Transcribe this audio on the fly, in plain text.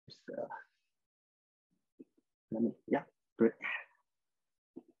Yeah, great.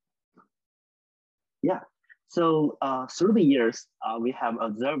 Yeah, so through the years, we have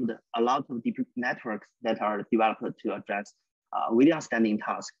observed a lot of deep networks that are developed to address video understanding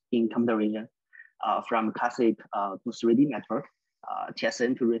tasks in computer vision, from classic to 3D network,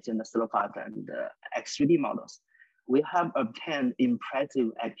 TSN to recent Silverfast and X3D models. We have obtained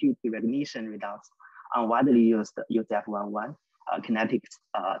impressive acuity recognition results on widely used UCF11 kinetics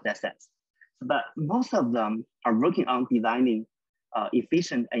datasets. But most of them are working on designing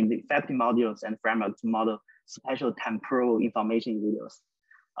efficient and effective modules and frameworks to model spatial temporal information in videos.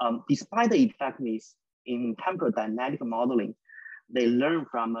 Despite the effectiveness in temporal dynamic modeling, they learn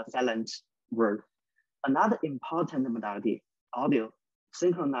from a silent word. Another important modality, audio,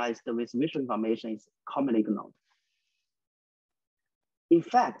 synchronized with visual information, is commonly ignored. In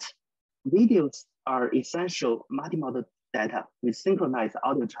fact, videos are essential multimodal data with synchronized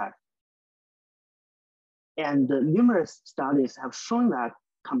audio track. And numerous studies have shown that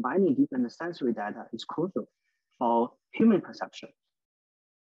combining different sensory data is crucial for human perception.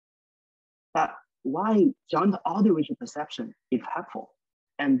 But why joint audiovisual perception is helpful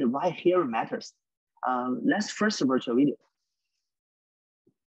and why hearing matters? Let's first watch a video.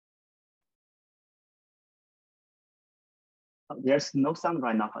 There's no sound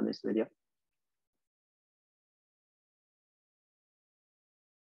right now for this video.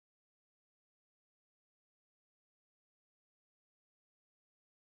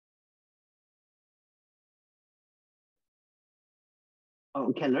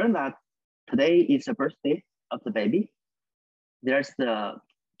 We can learn that today is the birthday of the baby. There's the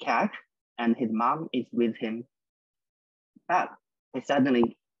cat and his mom is with him. But he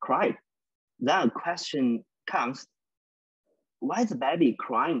suddenly cried. Then a question comes, why is the baby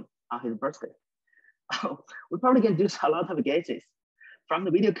crying on his birthday? We probably can do a lot of guesses. From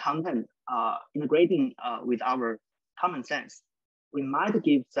the video content, integrating with our common sense, we might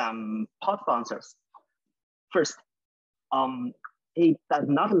give some possible answers. First, he does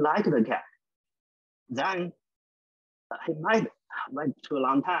not like the cat. Then he might wait too a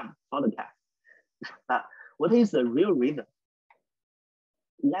long time for the cat. But what is the real reason?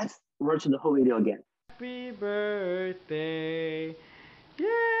 Let's watch the whole video again. Happy birthday,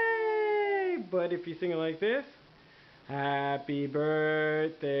 yay! But if you sing it like this, happy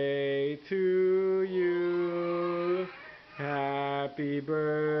birthday to you, happy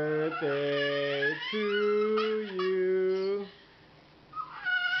birthday to you.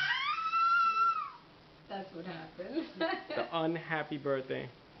 That's what happened. The unhappy birthday.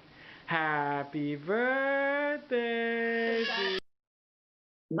 Happy birthday.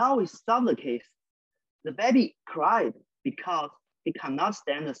 Now we solve the case. The baby cried because he cannot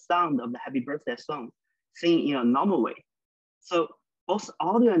stand the sound of the happy birthday song sing in a normal way. So both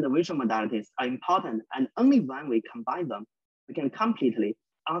audio and visual modalities are important, and only when we combine them, we can completely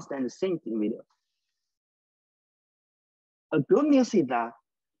understand the things in video. A good news is that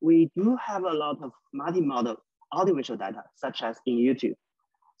we do have a lot of multimodal audiovisual data, such as in YouTube.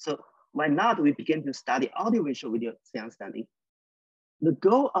 So why not we begin to study audiovisual video understanding? The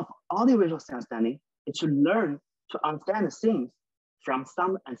goal of audiovisual understanding is to learn to understand the things from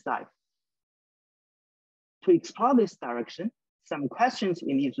sound and sight. To explore this direction, some questions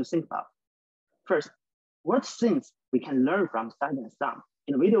we need to think about. First, what things we can learn from sight and sound?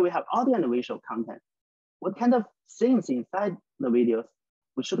 In the video, we have audio and visual content. What kind of things inside the videos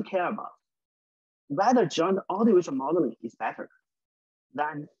we should care about? Whether joint audiovisual modeling is better,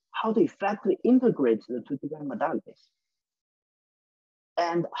 then how to effectively integrate the two different modalities,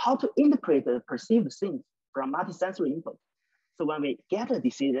 and how to interpret the perceived things from multisensory input. So when we get a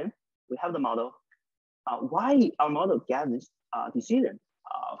decision, we have the model. Why our model gets this decision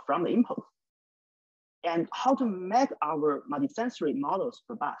from the input, and how to make our multisensory models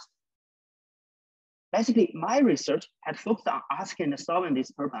robust. Basically, my research had focused on asking and solving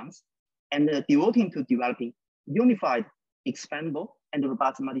these problems and devoting to developing unified, explainable, and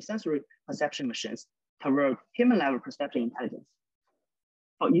robust multisensory perception machines toward human-level perception intelligence.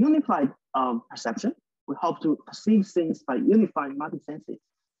 For unified perception, we hope to perceive things by unifying multi-senses.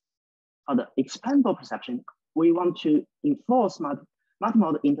 For the explainable perception, we want to enforce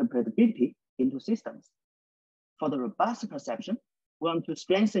multimodal interpretability into systems. For the robust perception, we want to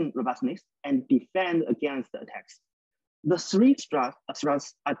strengthen robustness and defend against attacks. The three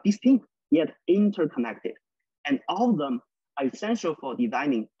thrusts are distinct yet interconnected, and all of them are essential for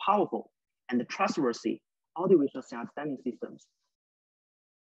designing powerful and trustworthy audiovisual understanding systems.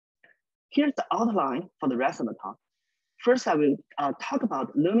 Here's the outline for the rest of the talk. First, I will talk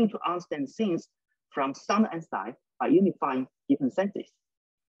about learning to understand things from sound and sight by unifying different senses.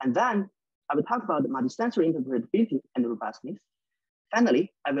 And then I will talk about multisensory interpretability and robustness.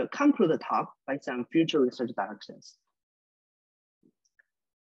 Finally, I will conclude the talk by some future research directions.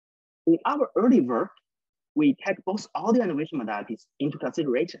 In our early work, we take both audio and visual modalities into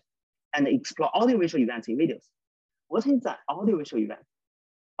consideration and explore audiovisual events in videos. What is an audiovisual event?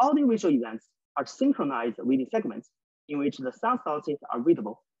 Audiovisual events are synchronized video segments in which the sound sources are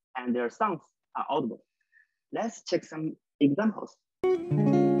readable and their sounds are audible. Let's check some examples.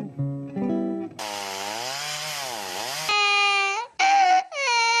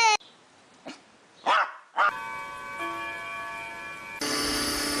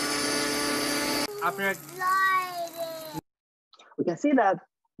 We can see that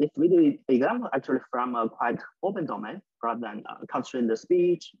this video example actually from a quite open domain rather than constrained the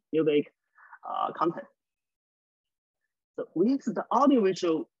speech, music, content. So with the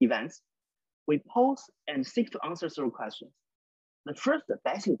audiovisual events, we pose and seek to answer several questions. The first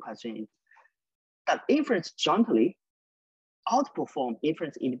basic question is, does inference jointly outperform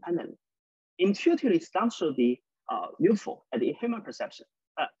inference independently? Intuitively, sounds should be useful at the human perception.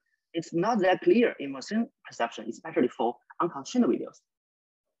 It's not that clear in machine perception, especially for unconstrained videos.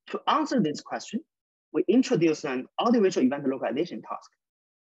 To answer this question, we introduce an audiovisual event localization task.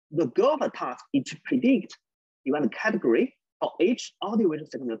 The goal of the task is to predict event category for each audiovisual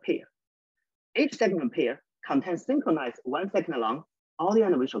segment pair. Each segment pair contains synchronized 1 second long audio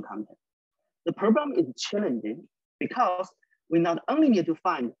and visual content. The problem is challenging because we not only need to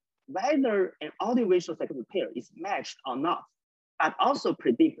find whether an audiovisual segment pair is matched or not, but also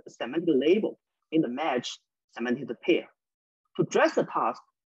predict a semantic label in the matched semantic pair. To address the task,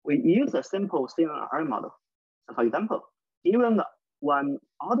 we use a simple CNN model. So for example, given one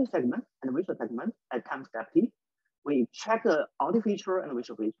audio segment and visual segment at time step t, we check the audio feature and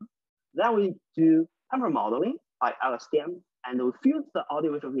visual feature. Then we do temporal modeling by LSTM, and we fuse the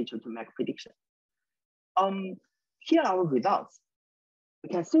audio visual feature to make prediction. Here are our results. We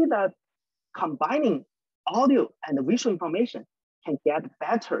can see that combining audio and visual information can get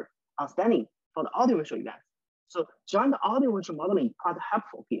better understanding for the audiovisual events. So joint audiovisual modeling is quite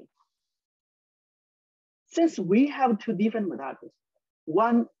helpful here. Since we have 2 different modalities,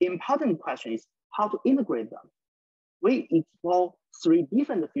 one important question is how to integrate them. We explore 3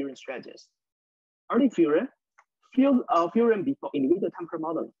 different fusion strategies. Early fusion, fusion before individual temporal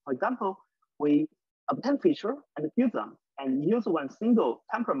modeling. For example, we obtain feature and fuse them and use one single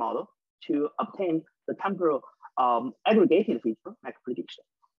temporal model to obtain the temporal aggregated feature like prediction.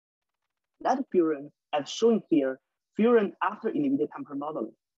 That fusion, as shown here, fusion after individual temporal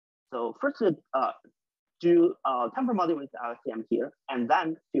modeling. So first do temporal modeling with LSTM here, and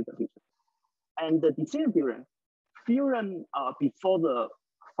then fuse the feature. And the decision fusion before the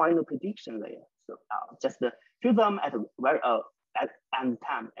final prediction layer. So just fuse them at very at end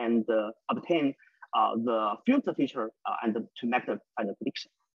time and obtain the filter feature and to make the final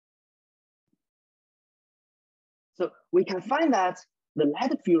prediction. So we can find that the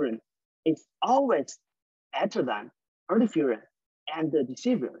latter fusion is always better than early fusion and the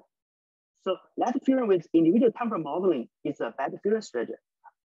decision fusion. So latter fusion with individual temporal modeling is a better fusion strategy.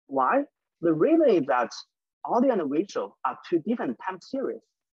 Why? The reason is that audio and visual are 2 different time series.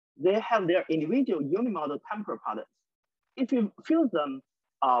 They have their individual unimodal temporal patterns. If you fuse them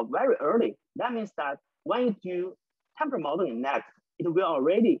very early, that means that when you do temporal modeling next, it will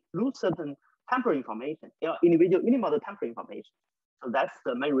already lose certain temporal information, individual unimodal temporal information. So that's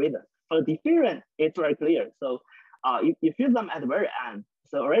the main reason. For the different, it's very clear. So you fuse them at the very end,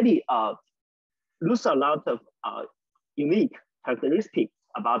 so already lose a lot of unique characteristics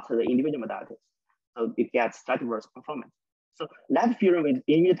about the individual modalities. So it gets slightly worse performance. So that fusion with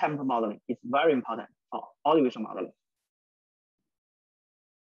individual temporal modeling is very important for audiovisual modeling.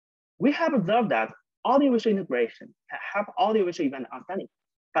 We have observed that audiovisual integration can help audiovisual event understanding,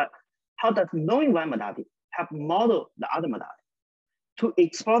 but how does knowing one modality help model the other modality? To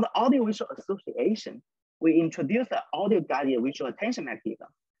explore the audiovisual association, we introduce the audio-guided visual attention mechanism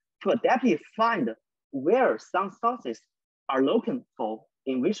to adaptively find where sound sources are located for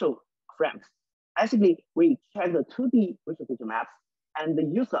in visual frames. Basically, we check the 2D visual feature maps and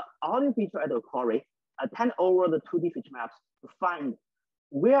use the audio feature as a query, attend over the 2D feature maps to find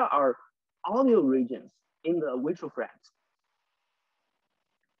where are audio regions in the visual frames.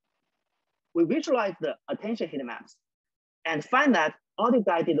 We visualize the attention heat maps and find that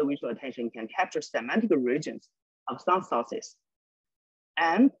audio-guided visual attention can capture semantic regions of sound sources.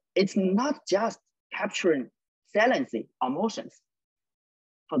 And it's not just capturing saliency or motions.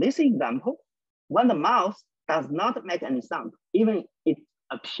 For this example, when the mouse does not make any sound, even it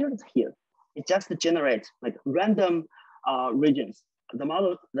appears here, it just generates like random regions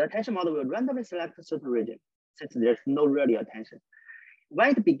the attention model will randomly select a certain region since there's no really attention.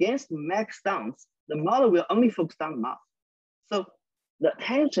 When it begins to make sounds, the model will only focus on the mouth. So the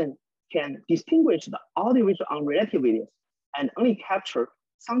attention can distinguish the audiovisual unrelated videos and only capture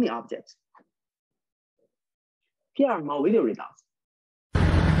sounding objects. Here are more video results.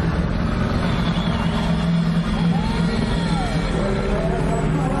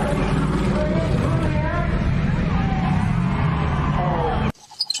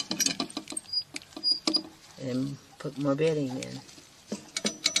 And put more bedding in.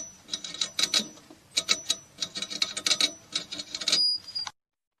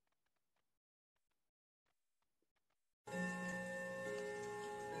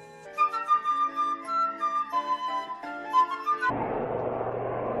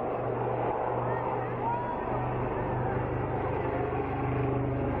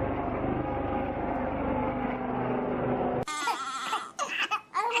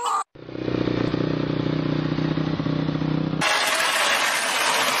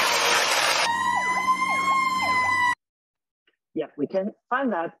 Yeah, we can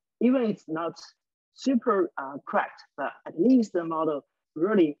find that even it's not super correct, but at least the model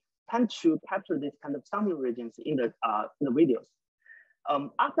really tend to capture this kind of sounding regions in the videos.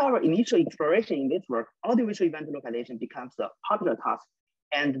 After our initial exploration in this work, audiovisual event localization becomes a popular task,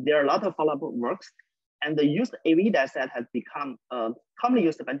 and there are a lot of follow-up works. And the used AV dataset has become a commonly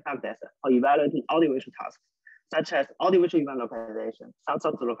used benchmark dataset for evaluating audiovisual tasks, such as audiovisual event localization, sound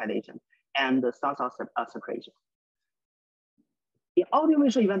source localization, and the sound source separation. In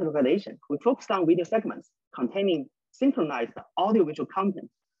audiovisual event localization, we focus on video segments containing synchronized audiovisual content.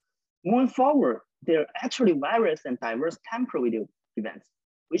 Moving forward, there are actually various and diverse temporal video events,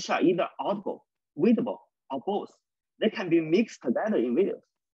 which are either audible, readable, or both. They can be mixed together in videos.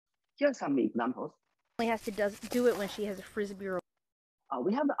 Here are some examples. Only has to do it when she has a frisbee or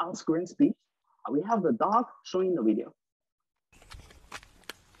we have the on-screen speech. We have the dog showing the video.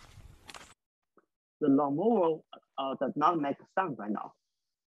 The lawnmower does not make sound right now.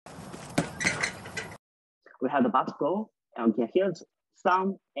 We have the basketball, and we can hear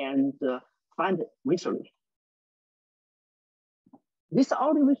sound and find it visually. These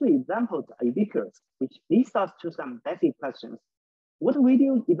audiovisual examples are ubiquitous, which leads us to some basic questions. What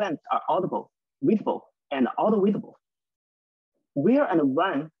video events are audible, readable, and audio-readable? Where and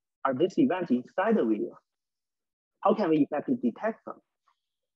when are these events inside the video? How can we effectively detect them?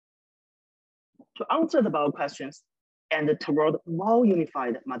 To answer the above questions and toward more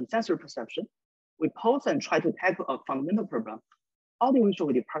unified multisensory perception, we pose and try to tackle a fundamental problem, audiovisual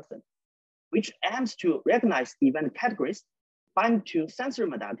video person, which aims to recognize event categories, bind to sensory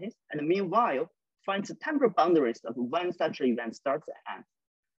modalities, and meanwhile finds the temporal boundaries of when such an event starts and ends.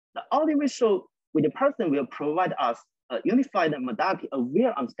 The audiovisual video person will provide us a unified modality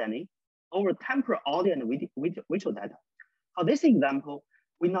aware understanding over temporal audio and visual data. For this example,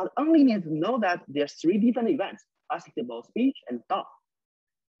 we not only need to know that there are 3 different events, basketball, speech, and dog,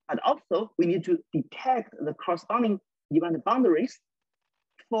 but also we need to detect the corresponding event boundaries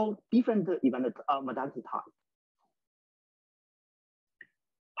for different event modality types.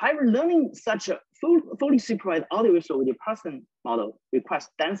 However, learning such a fully supervised audiovisual video person model requires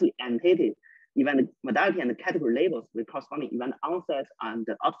densely annotated event modality and category labels with corresponding event onsets and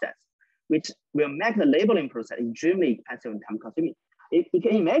offsets, which will make the labeling process extremely expensive and time consuming. You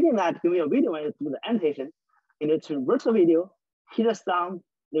can imagine that during a video, when you do the annotation, you need to watch the video, hear the sound,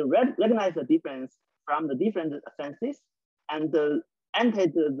 they recognize the difference from the different senses, and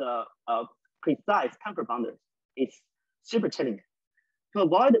annotate the precise temporal boundaries. It's super challenging. To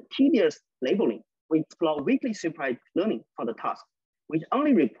avoid tedious labeling, we explore weakly supervised learning for the task, which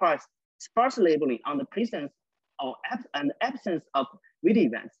only requires sparse labeling on the presence or absence of video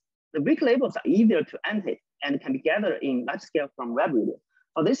events. The weak labels are easier to annotate and can be gathered in large scale from web video.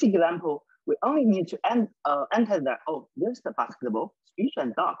 For this example, we only need to enter that, oh, there's the basketball, speech,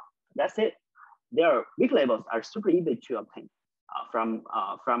 and dog. That's it. Their weak labels are super easy to obtain from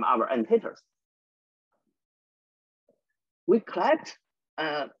our annotators. We collect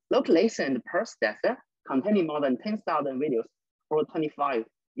localization and parse data containing more than 10,000 videos for 25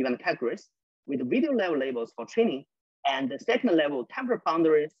 event categories with video level labels for training and the second level temporal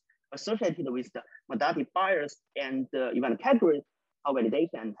boundaries associated with the modality bias and event categories for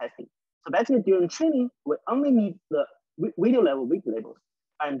validation and testing. So basically during training, we only need the video level weak labels.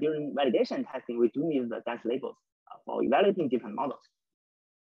 And during validation and testing, we do need the dense labels for evaluating different models.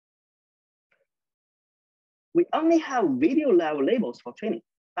 We only have video level labels for training,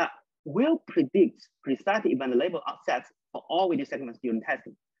 but will predict precise event label offsets for all video segments during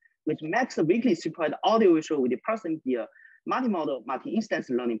testing, which makes the weakly supervised audiovisual video person be a multimodal, multi-instance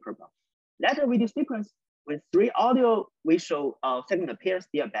learning problem. Let a video sequence with 3 audio visual segment appears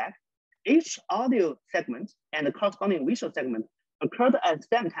near back. Each audio segment and the corresponding visual segment occurred at the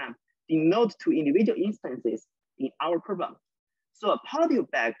same time, denote 2 individual instances in our program. So a positive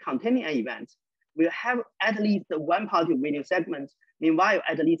bag containing an event will have at least 1 positive video segment. Meanwhile,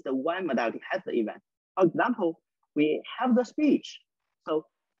 at least 1 modality has the event. For example, we have the speech. So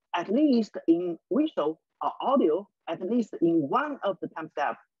at least in visual or audio, at least in one of the time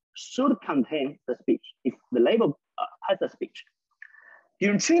steps should contain the speech if the label has the speech.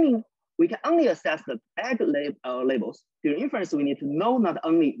 During training, we can only assess the bag labels. During inference, we need to know not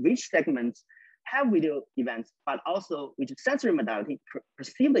only which segments have video events, but also which sensory modality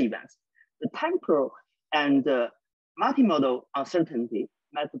perceive the events. The temporal and multimodal uncertainty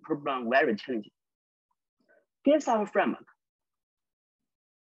makes the problem very challenging. Here's our framework.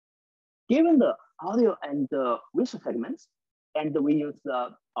 Given the audio and the visual segments, and we use the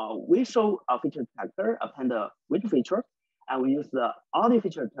visual feature detector to obtain the visual feature, and we use the audio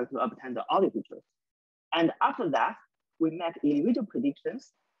feature detector to obtain the audio features. And after that, we make individual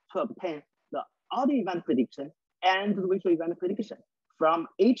predictions to obtain the audio event prediction and the visual event prediction from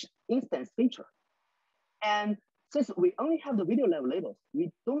each instance feature. And since we only have the video level labels, we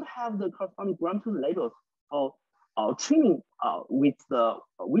don't have the corresponding ground truth labels for training with the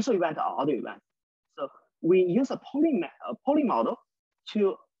visual event or audio event. So we use a polling model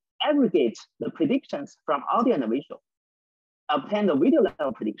to aggregate the predictions from audio and visual, obtain the video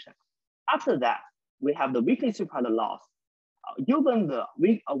level prediction. After that, we have the weakly supervised loss, using the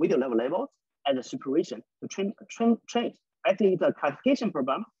video level labels as a supervision to train it. Actually, it's a classification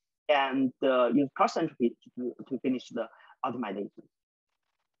problem and use cross entropy to finish the optimization.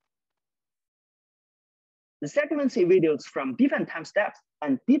 The segmented videos from different time steps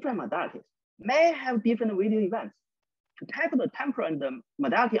and different modalities may have different video events. To tackle the temporal and the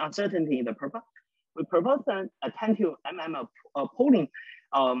modality uncertainty in the problem, we propose an attentive polling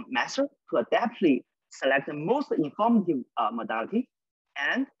method to adaptively select the most informative modality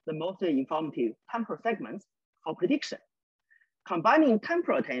and the most informative temporal segments for prediction. Combining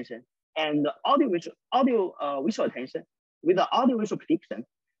temporal attention and audio visual attention with the audio visual prediction,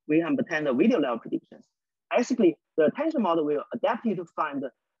 we can obtain the video level predictions. Basically, the attention model will adapt to find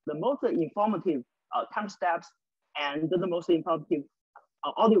the most informative time steps and the most informative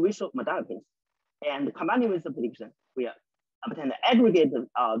audio visual modalities. And combining with the prediction, we obtain the aggregate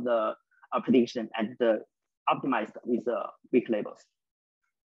the prediction and optimized with weak labels.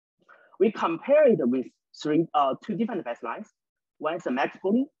 We compare it with 2 different baselines. One is the max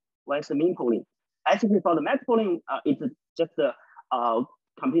polling, one is the mean polling. Basically, for the max polling, it's just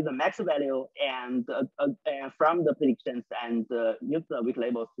complete the max value and from the predictions and use the weak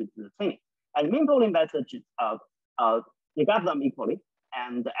labels to the training. And mean polling method regard them equally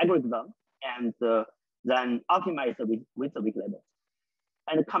and aggregate them and then optimize with the weak labels.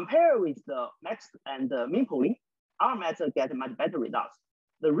 And compare with the max and the mean polling, our method gets much better results.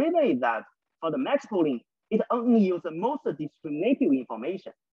 The reason is that for the max polling, it only uses the most discriminative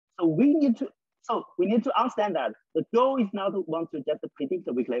information. So we need to understand that the goal is not to want to just predict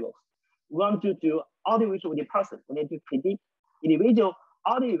the weak labels. We want to do audio visual process. We need to predict individual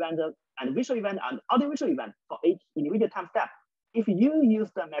audio event and visual event and audio visual event for each individual time step. If you use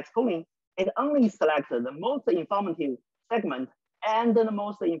the max polling, it only selects the most informative segment and the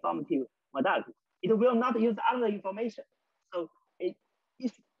most informative modality. It will not use other information. So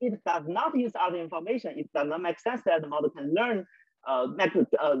if it does not use other information, it does not make sense that the model can learn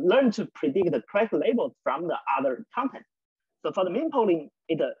to predict the correct labels from the other content. So for the mean polling,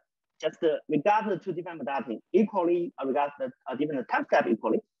 it just regards the 2 different modalities equally, regards the different time step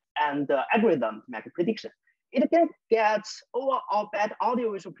equally, and algorithm to make a prediction. It can get overall bad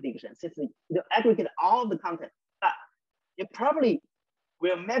audio visual prediction since it aggregate all the content, but it probably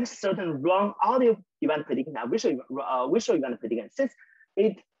will make certain wrong audio event prediction and visual event prediction since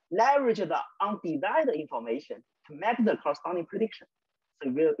it leverages the undesired information to make the corresponding prediction. So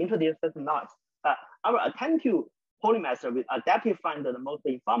we'll introduce certain noise. Our attentive polling method will adaptively find the most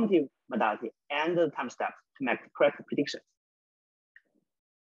informative modality and the time steps to make correct predictions.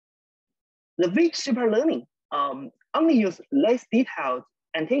 The weak superlearning only use less detailed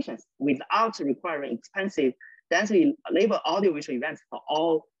annotations without requiring expensive densely labeled audiovisual events for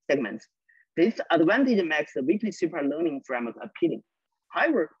all segments. This advantage makes the weakly superlearning framework appealing.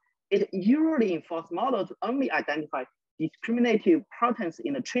 However, it usually enforces models to only identify discriminative patterns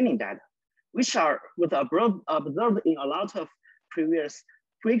in the training data, which was observed in a lot of previous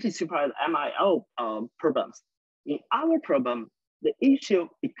weakly supervised MIO problems. In our problem, the issue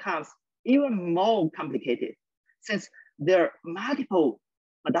becomes even more complicated since there are multiple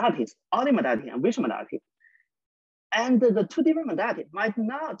modalities, audio modality and visual modality. And the two different modalities might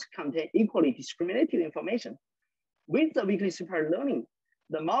not contain equally discriminated information. With the weakly supervised learning,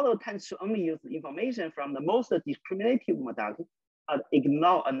 the model tends to only use the information from the most discriminative modality and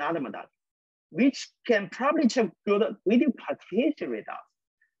ignore another modality, which can probably achieve good video classification results,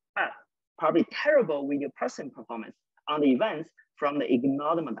 but probably terrible video processing performance on the events from the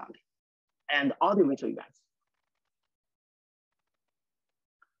ignored modality and audiovisual events.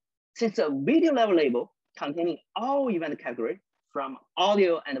 Since a video level label containing all event categories from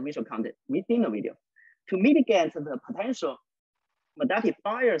audio and visual content within the video, to mitigate the potential modality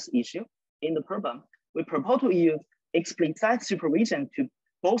bias issue in the problem, we propose to use explicit supervision to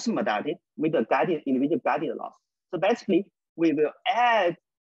both modalities with the individual guided loss. So basically, we will add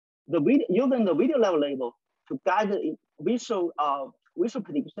the video, using the video level label to guide the visual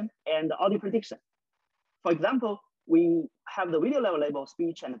prediction and audio prediction. For example, we have the video level label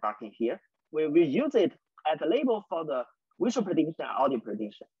speech and barking here. We will use it as a label for the visual prediction and audio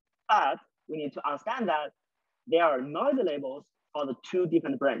prediction. But we need to understand that there are noise labels for the two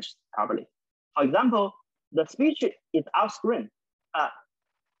different branches probably. For example, the speech is off screen.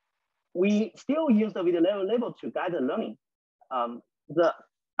 We still use the video level label to guide the learning. The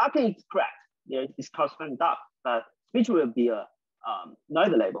barking is correct. There is corresponding dot, but speech will be a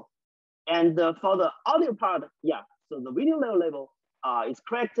noise label. And for the audio part, yeah, so the video level label is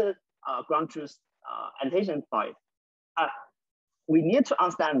correct ground truth annotation for it. We need to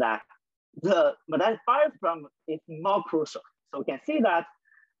understand that the modality bias problem is more crucial. So we can see that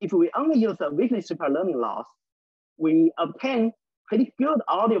if we only use the weakly super learning loss, we obtain pretty good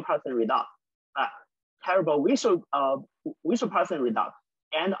audio processing result, terrible visual processing result,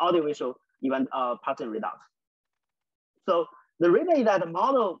 and audio visual event processing result. So the reason is that the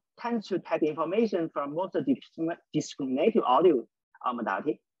model tends to take information from most discriminative audio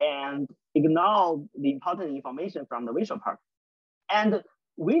modality and ignore the important information from the visual part. And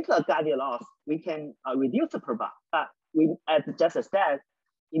with the guided loss, we can reduce the problem. But we, as just said,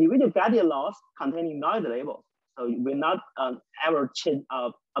 individual guided loss containing noise labels, so we will not ever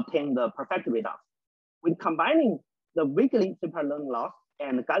obtain the perfect result. With combining the weakly super learning loss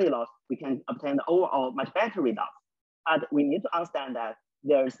and the guided loss, we can obtain the overall much better result. But we need to understand that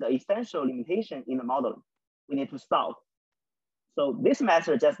there's the essential limitation in the modeling we need to solve. So this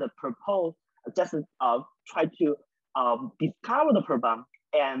method just try to discover the problem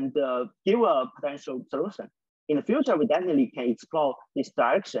and give a potential solution. In the future, we definitely can explore this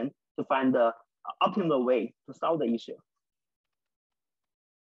direction to find the optimal way to solve the issue.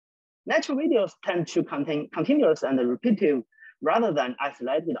 Natural videos tend to contain continuous and repetitive rather than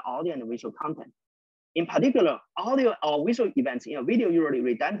isolated audio and visual content. In particular, audio or visual events in a video usually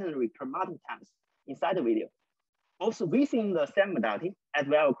redundantly recur multiple times inside the video, both within the same modality as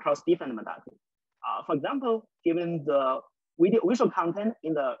well as across different modalities. For example, given the visual content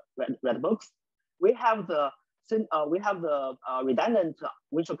in the red box, we have the redundant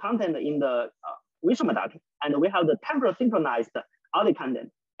visual content in the visual modality, and we have the temporal synchronized audio content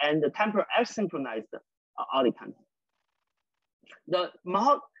and the temporal asynchronized audio content.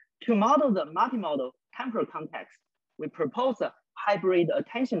 To model the multimodal temporal context, we propose a hybrid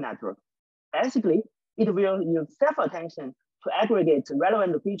attention network. Basically, it will use self-attention to aggregate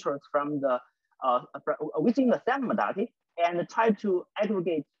relevant features from the within the same modality and try to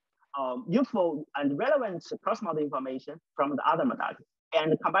aggregate useful and relevant cross-model information from the other modality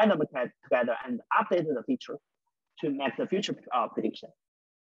and combine them together and update the feature to make the future prediction.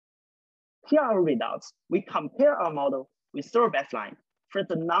 Here are our results. We compare our model with zero baseline. First,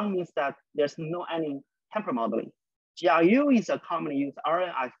 the none means that there's no any temporal modeling. GRU is a commonly used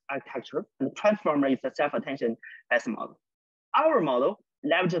RNN architecture, and transformer is a self-attention based model. Our model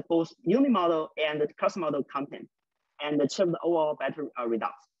leverages both unimodal and cross-model content and achieve the overall better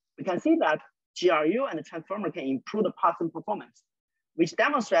results. We can see that GRU and the transformer can improve the processing performance, which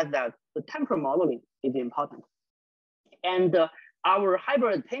demonstrates that the temporal modeling is important. And our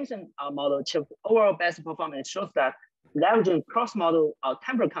hybrid attention model achieves overall best performance. Shows that leveraging cross-model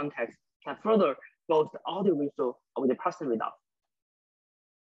temporal context can further both the audio-visual with the processing results.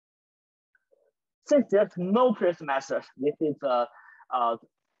 Since there's no previous method, this is the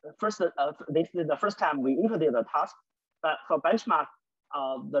first time we introduced the task. But for benchmark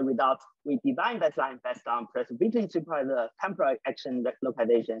the results, we design baseline based on presbyterian supervised temporal action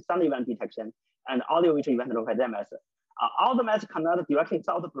localization, sound event detection, and audio-visual event localization method. All the methods cannot directly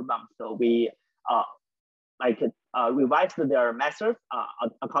solve the problem, so we revised their methods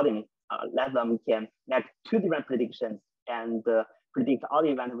accordingly. Let them can make two different predictions and predict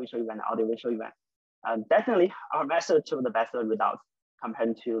audio event, visual event, audio visual event. Definitely, our method showed the best results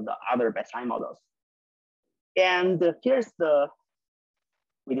compared to the other baseline models. And here's the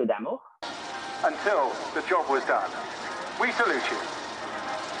video demo. Until the job was done. We salute you.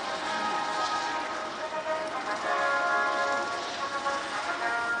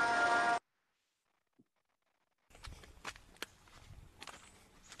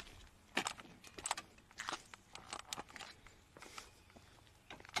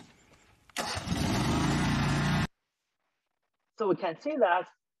 So we can see that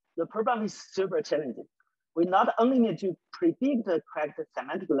the problem is super challenging. We not only need to predict the correct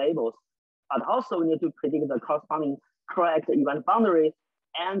semantic labels, but also we need to predict the corresponding correct event boundaries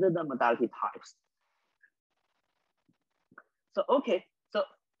and the modality types. So, okay, so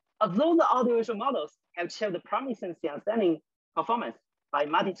although the audiovisual models have achieved promising understanding performance by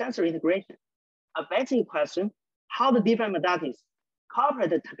multisensory integration, a basic question, how the different modalities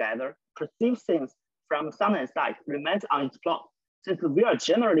cooperated together perceive things from sound and sight remains unexplored, since we are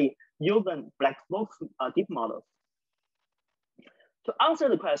generally using black box deep models. To answer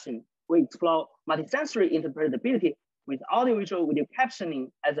the question, we explore multisensory interpretability with audiovisual video captioning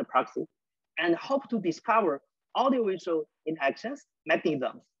as a proxy, and hope to discover audiovisual interactions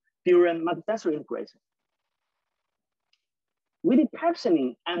mechanisms during multisensory integration. Video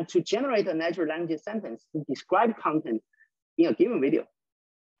captioning and to generate a natural language sentence to describe content in a given video.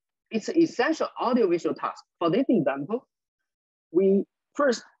 It's an essential audiovisual task. For this example, we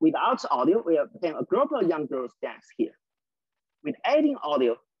first, without audio, we obtain a group of young girls dance here. With adding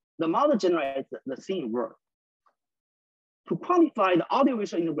audio, the model generates the scene word. To quantify the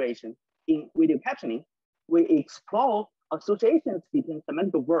audiovisual integration in video captioning, we explore associations between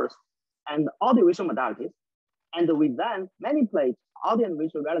semantic words and audiovisual modalities, and we then manipulate audio and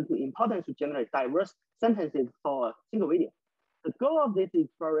visual relative importance to generate diverse sentences for a single video. The goal of this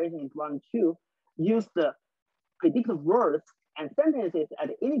exploration is one to use the predicted words and sentences as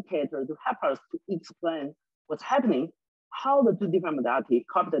an indicator to help us to explain what's happening, how the two different modalities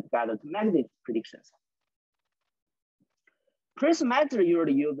cooperate together to make these predictions. Previous method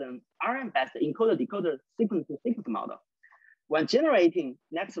usually use an RM-based encoder-decoder sequence-to-sequence model. When generating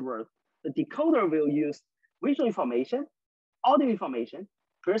next words, the decoder will use visual information, audio information,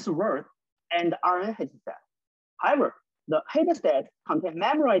 first word, and RN headset. However, the headset contains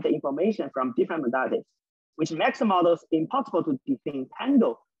memorized information from different modalities, which makes the models impossible to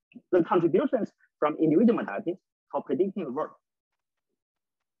disentangle the contributions from individual modalities for predicting the word.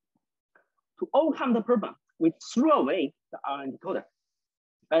 To overcome the problem, we threw away the RN decoder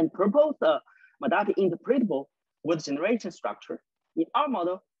and proposed a modality interpretable word generation structure. In our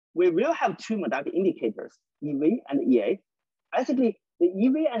model, we will have two modality indicators, EV and EA. Basically, the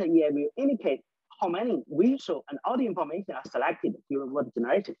EV and EA will indicate how many visual and audio information are selected during word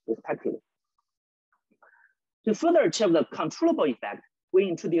generation, respectively. To further achieve the controllable effect, we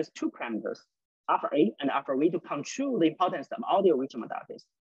introduced two parameters, alpha A and alpha V, to control the importance of audio visual modalities.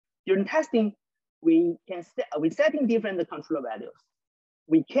 During testing, we setting different control values.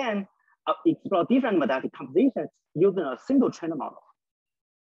 We can explore different modality compositions using a single trained model.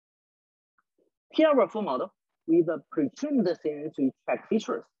 Here our full model with a pre-trained CNN to extract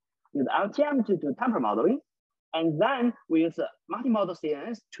features, use LTM to do temporal modeling, and then we use multimodal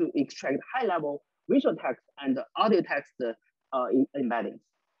CNNs to extract high-level visual text and audio text embeddings.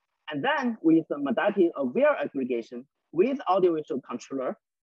 And then we use the modality-aware aggregation with audiovisual controller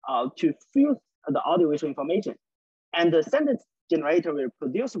to fuse the audiovisual information. And the sentence generator will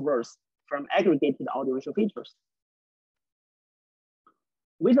produce words from aggregated audiovisual features.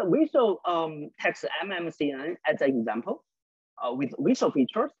 With a visual text MMCN as an example, with visual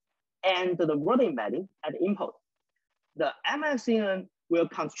features and the word embedding at input, the MMCN will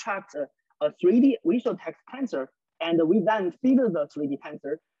construct a 3D visual text tensor, and we then feed the 3D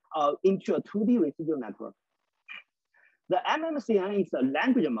tensor into a 2D residual network. The MMCN is a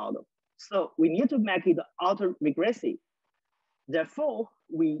language model, so we need to make it auto-regressive. Therefore,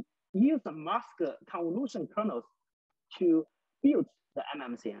 we use the mask convolution kernels to build the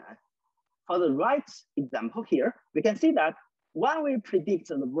MMCN. For the right example here, we can see that when we predict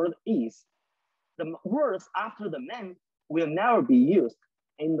the word is, the words after the man will never be used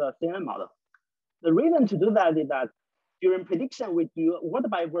in the CNN model. The reason to do that is that during prediction, we do word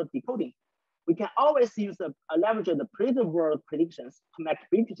by word decoding. We can always use leverage the previous word predictions to make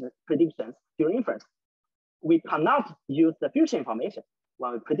predictions during inference. We cannot use the future information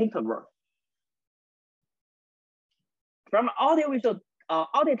when we predict a word. From audio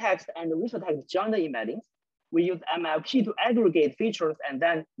text and visual text joined embeddings, we use MLP to aggregate features and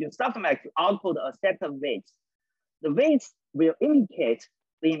then use softmax to output a set of weights. The weights will indicate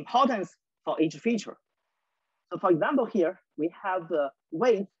the importance for each feature. So for example, here we have the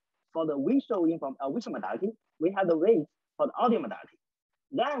weight for the visual modality. We have the weight for the audio modality.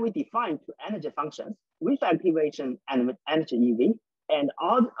 Then we define two energy functions, visual activation and energy EV, and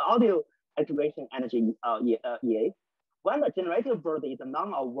audio activation energy EA. When the generative word is a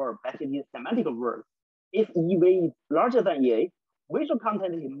noun or verb, basically a semantic word, if EV is larger than EA, visual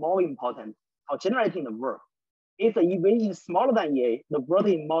content is more important for generating the verb. If the EV is smaller than EA, the word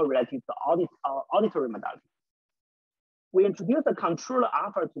is more related to auditory modality. We introduced a controller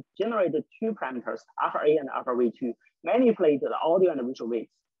alpha to generate the two parameters, alpha A and alpha V, to manipulate the audio and visual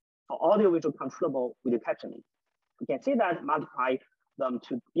weights for audio visual controllable video captioning. You can see that multiply them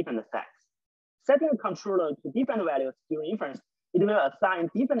to different sets. Setting a controller to different values during inference, it will assign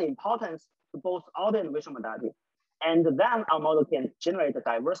different importance to both audio and visual modality. And then our model can generate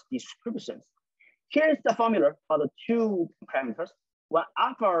diverse descriptions. Here is the formula for the two parameters. When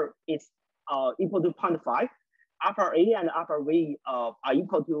alpha is equal to 0.5, alpha A and alpha V are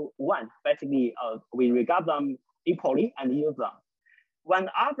equal to 1. Basically, we regard them equally and use them. When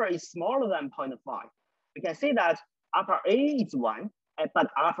alpha is smaller than 0.5, we can see that alpha A is 1, but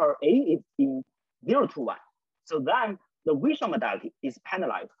alpha A is in 0 to 1. So then the visual modality is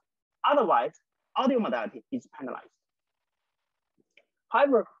penalized. Otherwise, audio modality is penalized.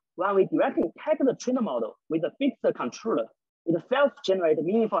 However, when we directly tag the trainer model with a fixed controller, it fails to generate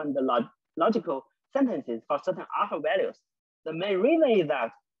meaningful and logical sentences for certain alpha values. The main reason is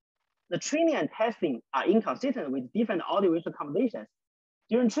that the training and testing are inconsistent with different audio-visual combinations.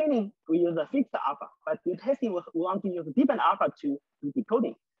 During training, we use a fixed alpha, but during testing, we want to use different alpha to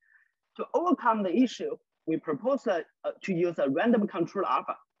decoding. To overcome the issue, we propose to use a random control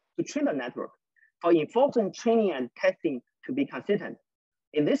alpha to train the network for enforcing training and testing to be consistent.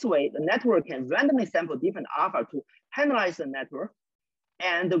 In this way, the network can randomly sample different alpha to penalize the network,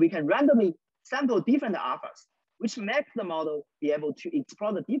 and we can randomly sample different alphas, which makes the model be able to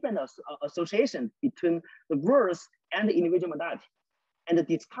explore the different associations between the words and the individual modality, and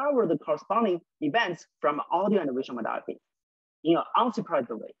discover the corresponding events from audio and visual modality in an unsupervised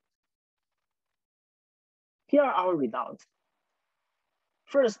way. Here are our results.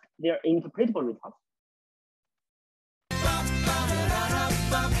 First, they are interpretable results.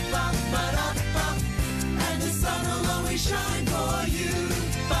 And the sun will always shine for you.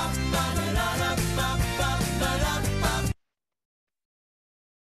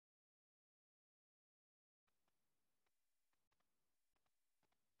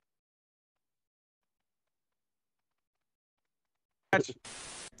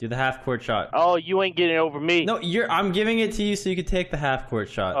 Do the half court shot. Oh, you ain't getting over me. No, I'm giving it to you so you can take the half court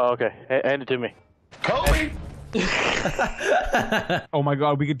shot. Oh, okay. Hand it to me. Kobe! Oh my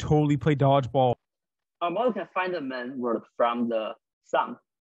god, we could totally play dodgeball. Our model can find the main word from the sound.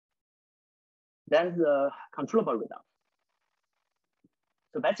 That's the controllable result.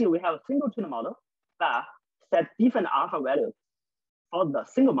 So basically, we have a single trained model that set different alpha values for the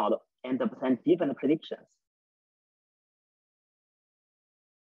single model and present different predictions.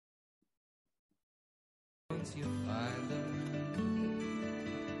 Once you find them,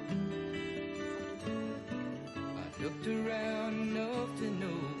 I looked around enough to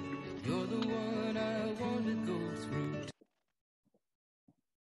know you're the one I want to go through.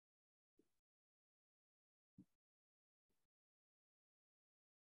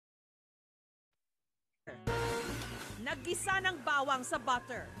 Naggisa ng bawang sa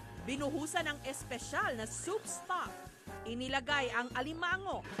butter. Binuhusan ng espesyal na soup stock. Inilagay ang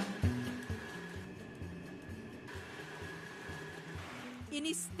alimango.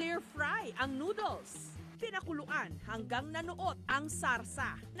 Ini-stir fry ang noodles. Pinakuluan hanggang nanuot ang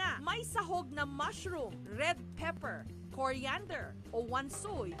sarsa na may sahog na mushroom, red pepper, coriander, o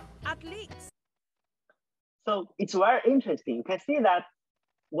wansoy at leeks. So it's very interesting. You can see that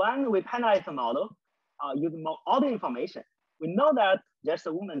when we penalize the model, using more audio information, we know that there's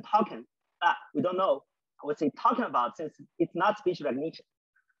a woman talking, but we don't know what she's talking about since it's not speech recognition.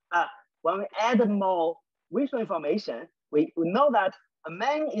 But when we add more visual information, we know that a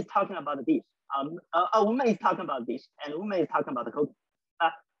man is talking about a dish, a woman is talking about a dish, and a woman is talking about the cooking.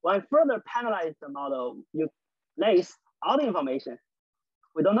 When we further penalize the model, you place audio information,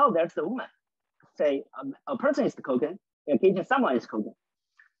 we don't know there's a woman. Say a person is cooking, in occasion someone is cooking.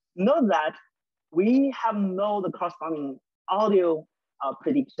 Note that we have no the corresponding audio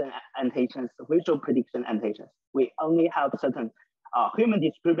prediction annotations, visual prediction annotations. We only have certain human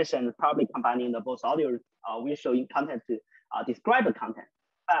description, probably combining the both audio visual content to describe the content.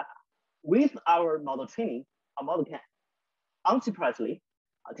 But with our model training, our model can unsurprisingly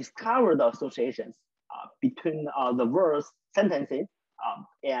discover the associations between the words, sentences,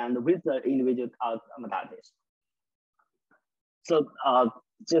 and with the individual modalities. So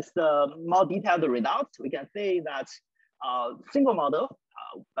just more detailed results, we can say that single model,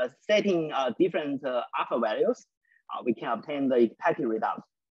 by setting different alpha values, we can obtain the expected result.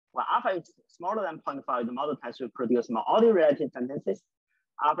 When alpha is smaller than 0.5, the model tends to produce more audio-related sentences.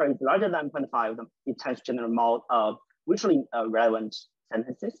 Alpha is larger than 0.5, it tends to generate more visually relevant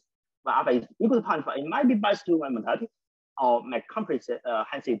sentences. When alpha is equal to 0.5, it might be biased to one modality or make comprehensive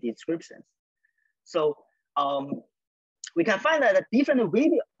descriptions. So we can find that different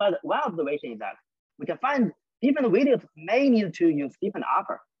video, but one observation is that we can find different videos may need to use different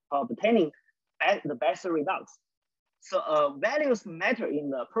alpha for obtaining the best results. So values matter in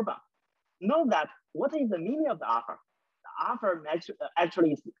the program. Know that what is the meaning of the alpha? The alpha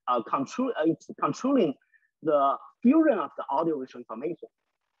actually is controlling the fusion of the audio-visual information.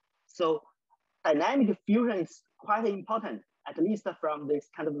 So dynamic fusion is quite important, at least from this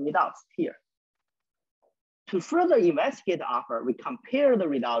kind of results here. To further investigate the alpha, we compare the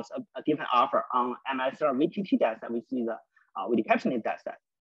results of a different alpha on MSR VTT dataset. We see the video captioning dataset.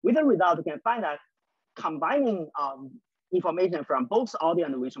 With the result, we can find that combining information from both audio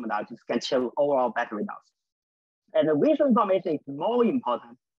and visual modalities can show overall better results. And the visual information is more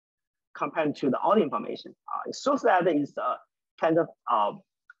important compared to the audio information. It shows that it's a kind of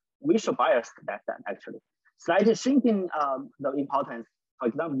visual bias dataset actually. Slightly shrinking the importance, for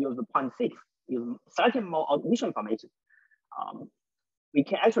example, use 0.6. Use slightly more visual information, we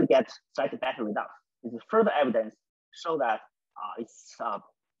can actually get slightly better results. This is further evidence show that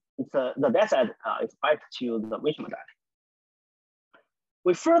the dataset is biased to the visual modality.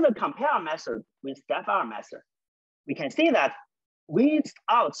 We further compare our method with STEP-R method. We can see that with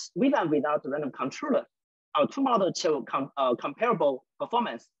and without the random controller, our two models show comparable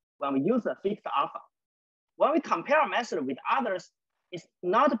performance when we use a fixed alpha. When we compare our method with others, it's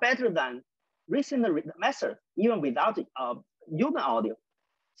not better than recent method, even without using audio.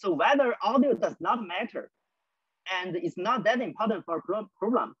 So whether audio does not matter and it's not that important for a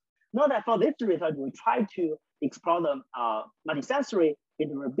program. Note that for this research, we try to explore the multisensory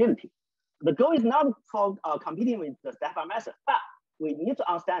interoperability. The goal is not for competing with the STEP-R method, but we need to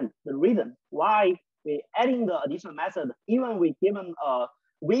understand the reason why we're adding the additional method, even we given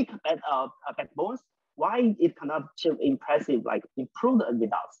weak backbones, why it cannot achieve impressive, like improved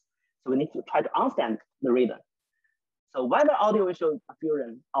results. So we need to try to understand the reason. So whether audiovisual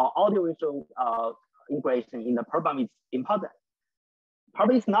fusion or audiovisual integration in the program is important.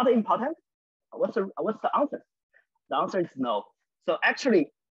 Probably it's not important. What's the answer? The answer is no. So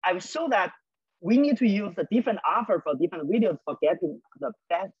actually, I will show that we need to use the different alpha for different videos for getting the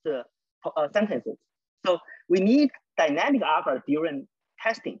best sentences. So we need dynamic alpha during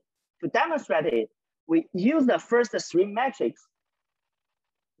testing. To demonstrate it, we use the first three metrics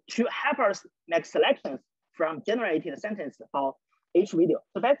to help us make selections from generated sentences for each video.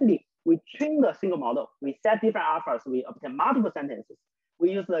 So basically, we train the single model. We set different alphas. We obtain multiple sentences.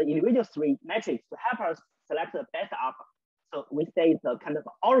 We use the individual three metrics to help us select the best alpha. So we say the kind of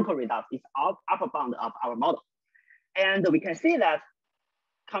oracle result is upper bound of our model. And we can see that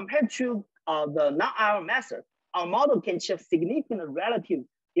compared to the non-alpha method, our model can achieve significant relative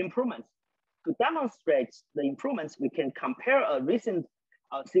improvements. To demonstrate the improvements, we can compare a recent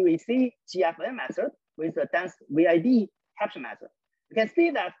CVC GFN method with the dense VID capture method. You can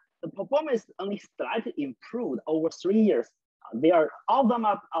see that the performance only slightly improved over 3 years. They are both of them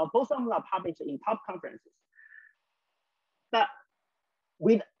are published in top conferences. But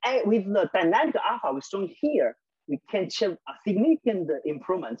with the dynamic alpha we're showing here, we can achieve a significant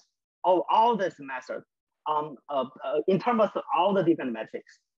improvement of all this method in terms of all the different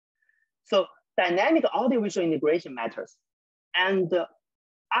metrics. So dynamic audiovisual integration matters. And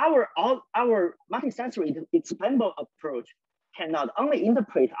our multisensory explainable approach can not only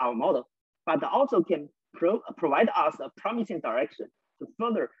interpret our model, but also can provide us a promising direction to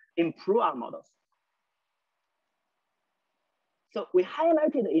further improve our models. So we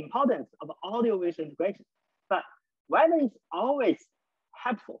highlighted the importance of audio-visual integration, but whether it's always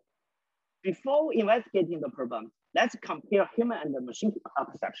helpful, before investigating the problem, let's compare human and the machine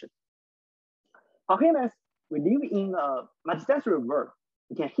perception. For humans, we live in a multisensory world.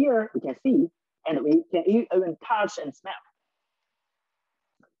 We can hear, we can see, and we can even touch and smell.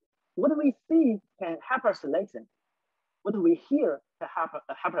 What we see can help us listen. What we hear can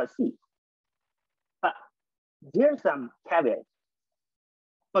help us see. But there's some caveats.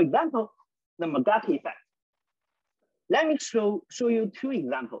 For example, the McGuffey effect. Let me show you two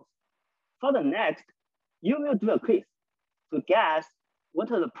examples. For the next, you will do a quiz to guess what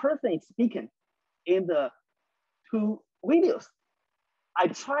the person is speaking in the two videos. I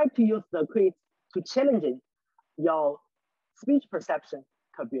try to use the quiz to challenge your speech perception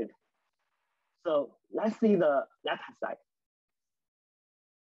capability. So let's see the left-hand side.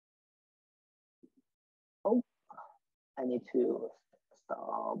 Oh, I need to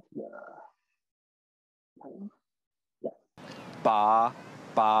stop the. Yeah. Ba,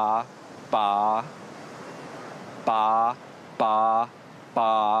 ba, ba, ba, ba,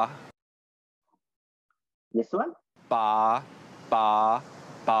 ba. This one? Ba, ba,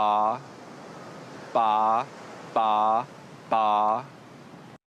 ba, ba, ba, ba.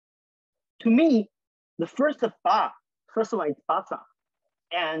 To me, the first one is ba sound,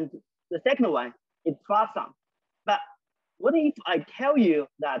 and the second one is fa sound. But what if I tell you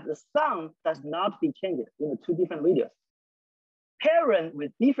that the sound does not be changed in the two different videos? Pairing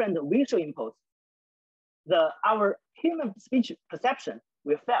with different visual inputs, our human speech perception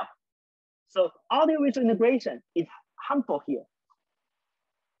will fail. So audio-visual integration is harmful here.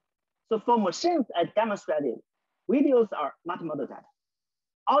 So for machines, as demonstrated, videos are multimodal data.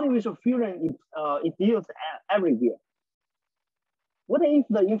 Audio-visual fusion is used every year. What if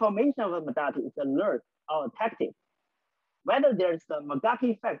the information of a modality is alert or tactic? Whether there's a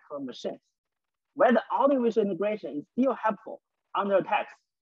McGuffey effect for machines, whether audio-visual integration is still helpful under text.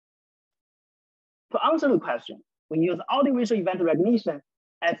 To answer the question, we use audio-visual event recognition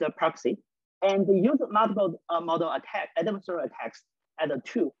as a proxy and use multiple model attack, adversarial attacks as a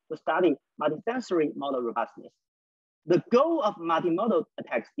tool to study multisensory model robustness. The goal of multimodal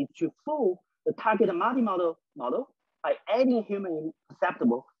attacks is to fool the target multimodal model by adding human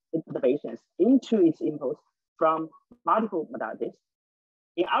perceptible perturbations into its inputs from multiple modalities.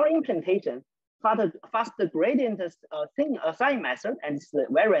 In our implementation, faster gradient sign method and its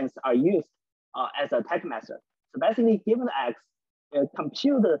variants are used as a attack method. So basically, given the X,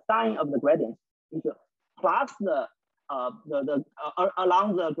 compute the sign of the gradient plus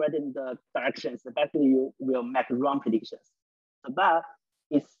along the gradient directions. Basically, you will make wrong predictions. So that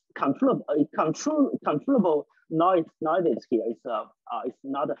is controllable noises here. It's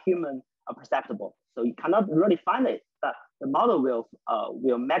not a human perceptible. So you cannot really find it, but the model will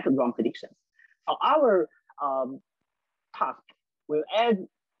make wrong predictions. For our task, we'll add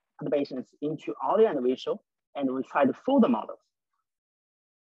perturbations into audio and visual, and we'll try to fool the models.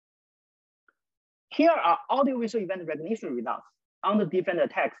 Here are audio-visual event recognition results on the different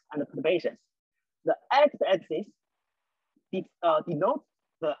attacks and perturbations. The x-axis denotes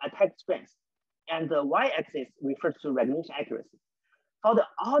the attack strength, and the y-axis refers to recognition accuracy. For the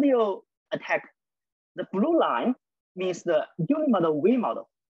audio attack, the blue line means the unimodal V model,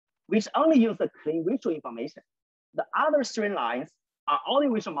 which only uses the clean visual information. The other three lines are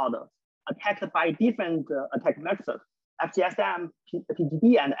audio-visual models attacked by different attack methods, FGSM,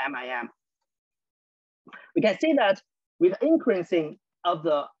 PGD, and MIM. We can see that with increasing of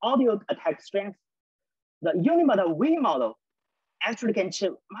the audio attack strength, the unimodal V model actually can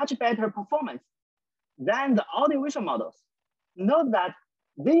achieve much better performance than the audio-visual models. Note that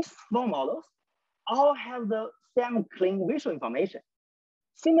these four models all have the same clean visual information.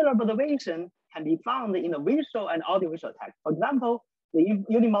 Similar observation can be found in the visual and audio-visual attack. For example, the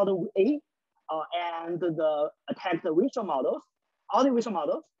unimodal A and the attacked visual models, audio-visual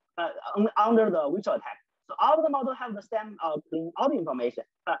models, under the visual attack. So all of the models have the same clean audio information,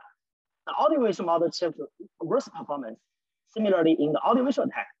 but the audio-visual model achieves worse performance. Similarly, in the audio-visual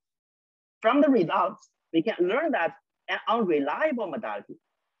attack. From the results, we can learn that an unreliable modality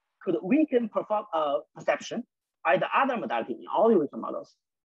could weaken perception by the other modality in audio-visual models.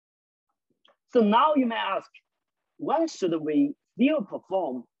 So now you may ask, when should we still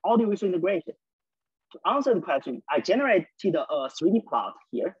perform audio-visual integration? To answer the question, I generated a 3D plot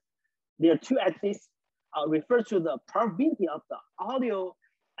here. There are two axes refer to the probability of the audio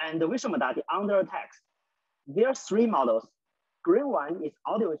and the visual modality under attacks. There are three models. Green one is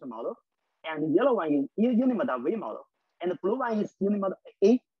audio-visual model, and the yellow one is unimodal V model, and the blue one is unimodal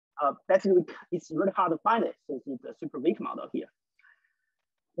A. Basically, it's really hard to find it since it's a super weak model here.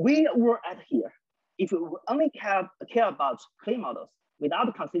 We were at here. If we only care about clean models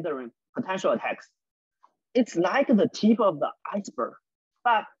without considering potential attacks, it's like the tip of the iceberg.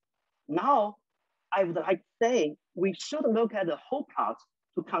 But now I would like to say we should look at the whole plot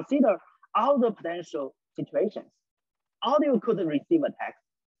to consider all the potential situations. Audio could receive attack,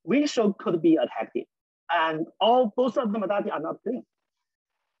 visual could be attacked, and both of the modalities are not clean.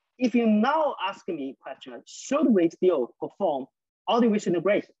 If you now ask me a question, should we still perform audio-visual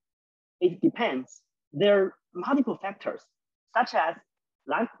integration? It depends. There are multiple factors, such as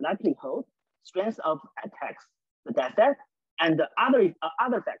likelihood, strength of attacks, the data set, and the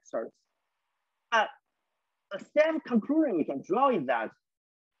other factors. But A same conclusion we can draw is that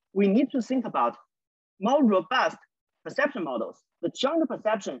we need to think about more robust perception models. The joint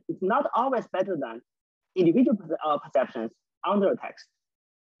perception is not always better than individual perceptions under text.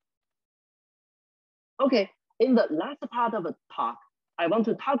 Okay, in the last part of the talk, I want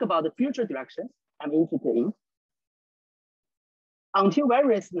to talk about the future directions I'm interested in. Until very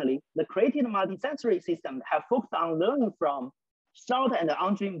recently, the created multisensory systems have focused on learning from short and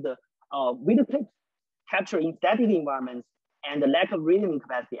undreamed video clips captured in static environments and the lack of reasoning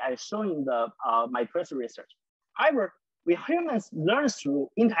capacity as shown in my first research. However, we humans learn through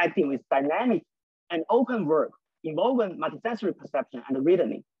interacting with dynamic and open world involving multisensory perception and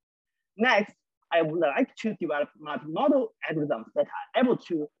reasoning. Next, I would like to develop multimodal algorithms that are able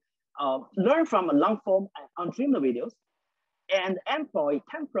to learn from a long form and undreamed videos and employ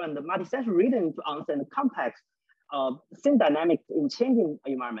temporal and multisensory reasoning to understand complex scene dynamics in changing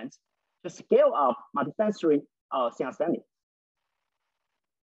environments to scale up multisensory scene understanding.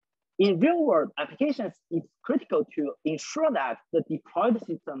 In real-world applications, it's critical to ensure that the deployed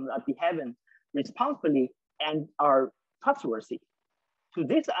systems are behaving responsibly and are trustworthy. To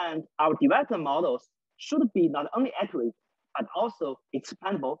this end, our development models should be not only accurate, but also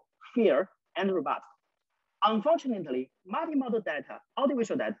explainable, fair, and robust. Unfortunately, multimodal data,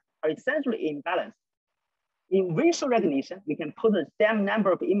 audiovisual data, are essentially imbalanced. In visual recognition, we can put the same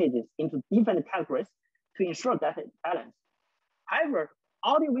number of images into different categories to ensure data balance. However,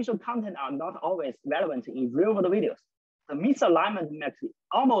 audiovisual content are not always relevant in real-world videos. The misalignment makes it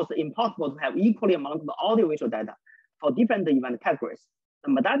almost impossible to have equally amount of audiovisual data for different event categories.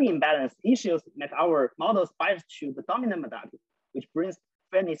 The modality imbalance issues make our models biased to the dominant modality, which brings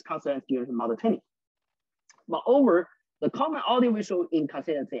fairness concerns during model training. Moreover, the common audiovisual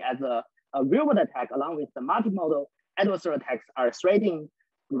inconsistency as a real-world attack along with the multimodal adversarial attacks are threatening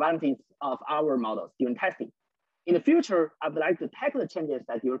vulnerabilities of our models during testing. In the future, I would like to tackle the changes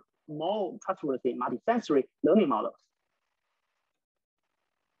that use more trustworthy multisensory learning models.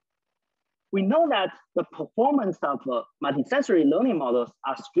 We know that the performance of multisensory learning models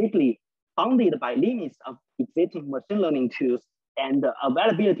are strictly bounded by limits of existing machine learning tools and the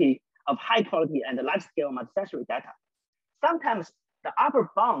availability of high quality and large-scale multisensory data. Sometimes the upper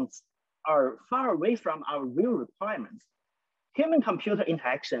bounds are far away from our real requirements. Human-computer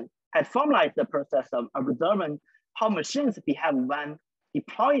interaction has formalized the process of observing how machines behave when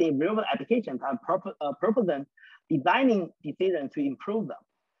deployed in real-world applications and proposing designing decisions to improve them.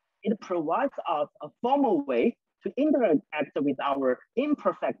 It provides us a formal way to interact with our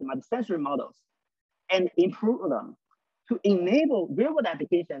imperfect multisensory models and improve them to enable real-world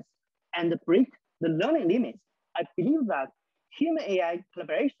applications and break the learning limits. I believe that human-AI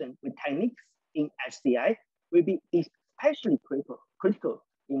collaboration with techniques in HCI will be especially critical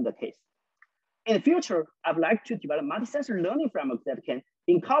in the case. In the future, I would like to develop multisensory learning frameworks that can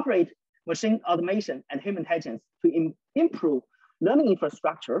incorporate machine automation and human intelligence to improve learning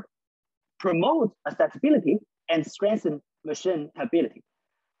infrastructure, promote accessibility, and strengthen machine capability.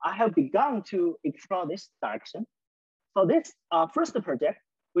 I have begun to explore this direction. For this first project,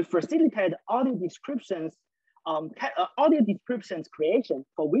 we facilitate audio descriptions creation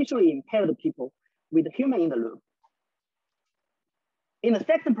for visually impaired people with human in the loop. In the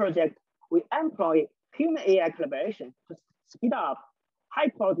second project, we employ human-AI collaboration to speed up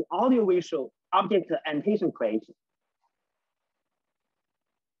high-quality audiovisual object annotation creation.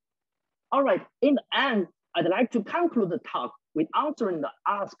 All right, in the end, I'd like to conclude the talk with answering the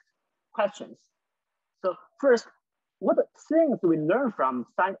asked questions. So first, what things we learn from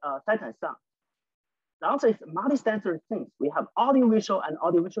sight and sound? The answer is multisensory things. We have audiovisual and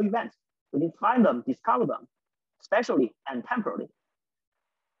audiovisual events. We need to find them, discover them, spatially and temporally.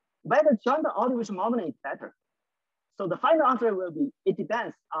 Whether joint audiovisual modeling is better. So the final answer will be, it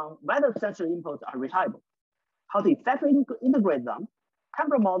depends on whether sensory inputs are reliable, how to effectively integrate them,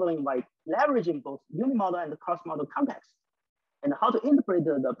 temporal modeling by leveraging both unimodal and cross-model context, and how to interpret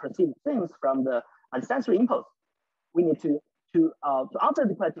the perceived things from the sensory inputs. We need to answer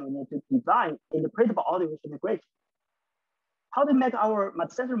the question, we need to design interpretable audiovisual integration. How to make our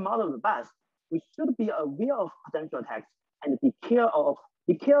multisensory model robust? We should be aware of potential attacks and be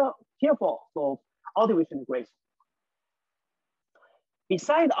careful for audiovisual integration.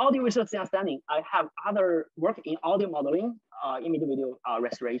 Besides audiovisual understanding, I have other work in audio modeling, image video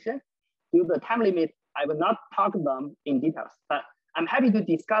restoration. Due to the time limit, I will not talk them in details, but I'm happy to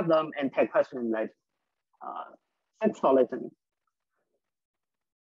discuss them and take questions later. Thanks for listening.